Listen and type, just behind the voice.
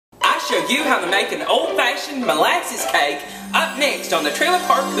show you how to make an old-fashioned molasses cake up next on the Trailer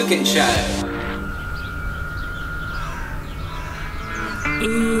Park Cooking Show.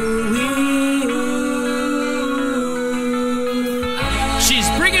 She's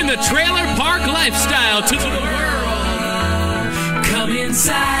bringing the trailer park lifestyle to the world. Come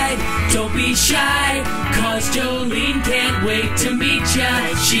inside, don't be shy, cause Jolene can't wait to meet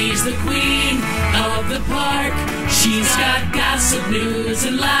ya. She's the queen of the park. She's got gossip, news,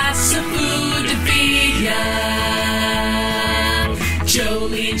 and lots of food to feed ya.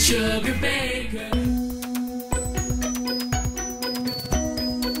 Jolene Sugarbaker.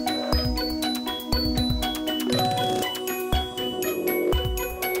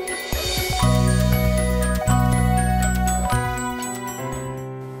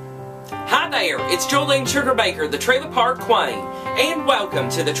 It's Jolene Sugarbaker, the Trailer Park Queen, and welcome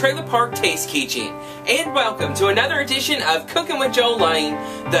to the Trailer Park Taste Kitchen, and welcome to another edition of Cooking with Jolene,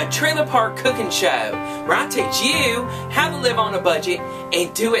 the Trailer Park Cooking Show, where I teach you how to live on a budget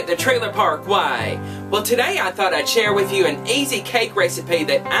and do it the Trailer Park way. Well, today I thought I'd share with you an easy cake recipe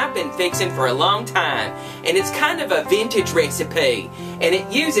that I've been fixing for a long time, and it's kind of a vintage recipe, and it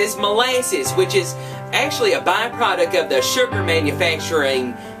uses molasses, which is actually a byproduct of the sugar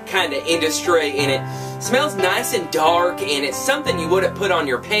manufacturing kind of industry, and it smells nice and dark, and it's something you wouldn't put on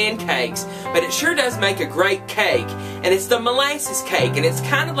your pancakes, but it sure does make a great cake. And it's the molasses cake, and it's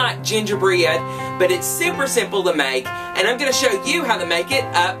kind of like gingerbread, but it's super simple to make, and I'm going to show you how to make it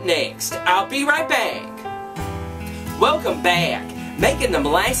up next. I'll be right back. Welcome back. Making the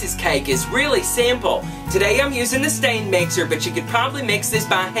molasses cake is really simple. Today I'm using the stand mixer, but you could probably mix this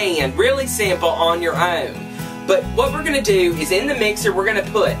by hand, really simple on your own. But what we're going to do is in the mixer we're going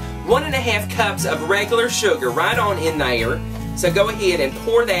to put 1.5 cups of regular sugar right on in there. So go ahead and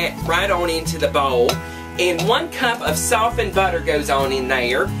pour that right on into the bowl. And 1 cup of softened butter goes on in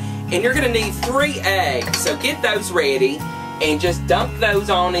there. And you're going to need 3 eggs. So get those ready and just dump those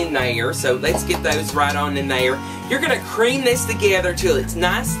on in there. So let's get those right on in there. You're going to cream this together till it's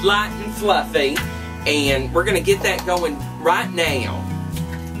nice, light, and fluffy. And we're going to get that going right now.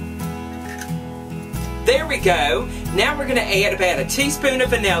 There we go. Now we're going to add about a teaspoon of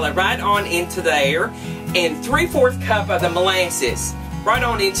vanilla right on into there, and 3/4 cup of the molasses right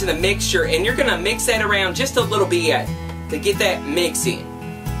on into the mixture, and you're going to mix that around just a little bit to get that mixing.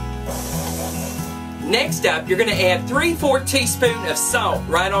 Next up, you're going to add 3/4 teaspoon of salt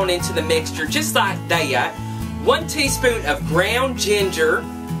right on into the mixture, just like that. 1 teaspoon of ground ginger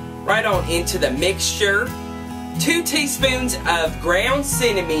right on into the mixture. 2 teaspoons of ground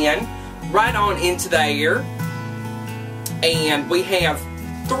cinnamon right on into there, and we have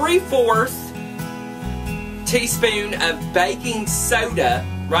 3/4 teaspoon of baking soda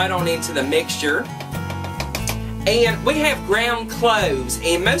right on into the mixture, and we have ground cloves,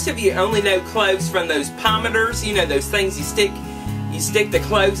 and most of you only know cloves from those pomators, you know, those things you stick the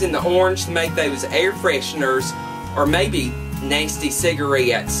cloves in the orange to make those air fresheners, or maybe nasty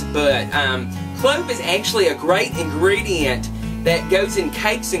cigarettes, but clove is actually a great ingredient that goes in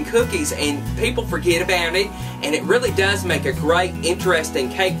cakes and cookies, and people forget about it, and it really does make a great,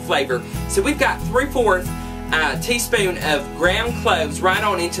 interesting cake flavor. So we've got 3/4 teaspoon of ground cloves right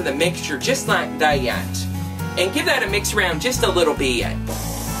on into the mixture, just like that. And give that a mix around just a little bit.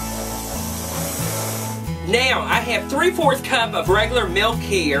 Now, I have 3/4 cup of regular milk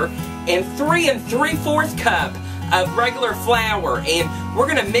here, and 3 3/4 cup of regular flour, and we're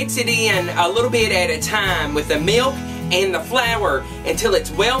going to mix it in a little bit at a time with the milk and the flour until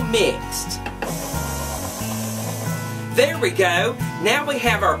it's well mixed. There we go. Now we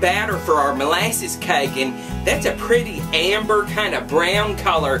have our batter for our molasses cake, and that's a pretty amber kind of brown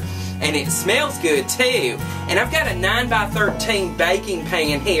color, and it smells good too. And I've got a 9x13 baking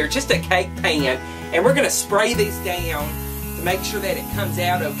pan here, just a cake pan, and we're going to spray this down to make sure that it comes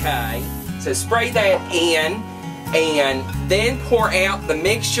out okay. So spray that in, and then pour out the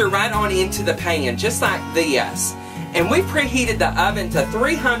mixture right on into the pan, just like this. And we preheated the oven to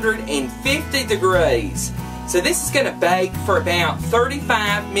 350 degrees. So this is going to bake for about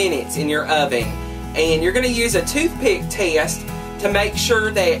 35 minutes in your oven. And you're going to use a toothpick test to make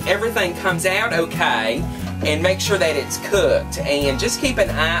sure that everything comes out okay, and make sure that it's cooked. And just keep an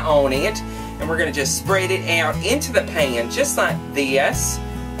eye on it. And we're going to just spread it out into the pan just like this.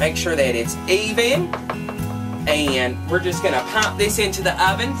 Make sure that it's even. And we're just going to pop this into the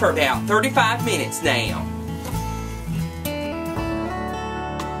oven for about 35 minutes now.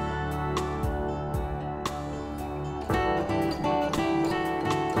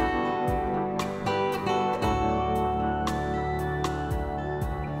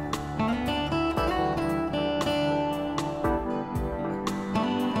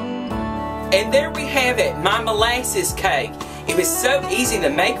 And there we have it, my molasses cake. It was so easy to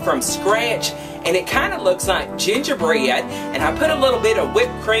make from scratch, and it kind of looks like gingerbread, and I put a little bit of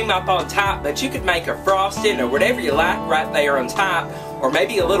whipped cream up on top, but you could make a frosting or whatever you like right there on top, or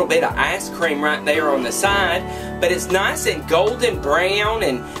maybe a little bit of ice cream right there on the side. But it's nice and golden brown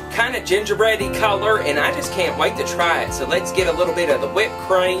and kind of gingerbready color, and I just can't wait to try it. So let's get a little bit of the whipped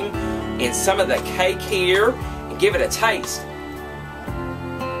cream and some of the cake here and give it a taste.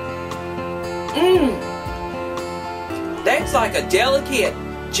 That's like a delicate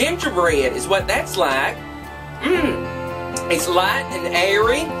gingerbread is what that's like. It's light and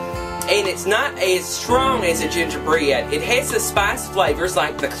airy, and it's not as strong as a gingerbread. It has the spice flavors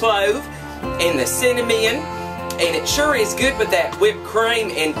like the clove and the cinnamon, and it sure is good with that whipped cream,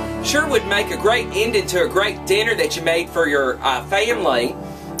 and sure would make a great ending to a great dinner that you made for your family.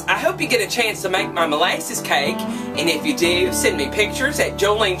 I hope you get a chance to make my molasses cake, and if you do, send me pictures at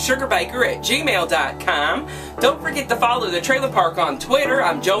jolenesugarbaker@gmail.com. Don't forget to follow the Trailer Park on Twitter.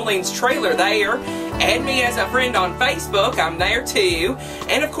 I'm Jolene's Trailer there. Add me as a friend on Facebook. I'm there too.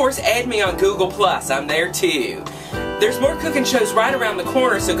 And of course, add me on Google+. I'm there too. There's more cooking shows right around the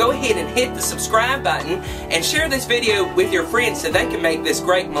corner, so go ahead and hit the subscribe button and share this video with your friends so they can make this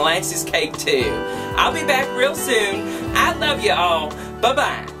great molasses cake too. I'll be back real soon. I love you all.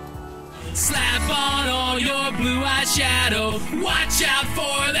 Bye-bye. Slap on all your blue eyeshadow. Watch out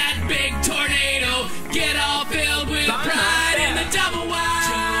for that big tornado. Get all filled with pride in the double wide.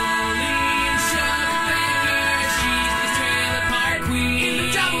 Jolene Sugarbaker, she's the trailer park queen. In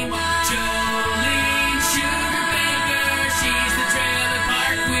the double wide. Jolene Sugarbaker, she's the trailer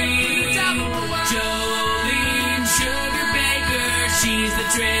park queen. In the double wide. Jolene Sugarbaker, she's the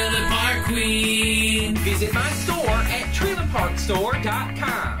trailer park queen. Visit my store at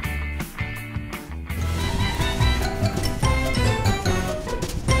trailerparkstore.com.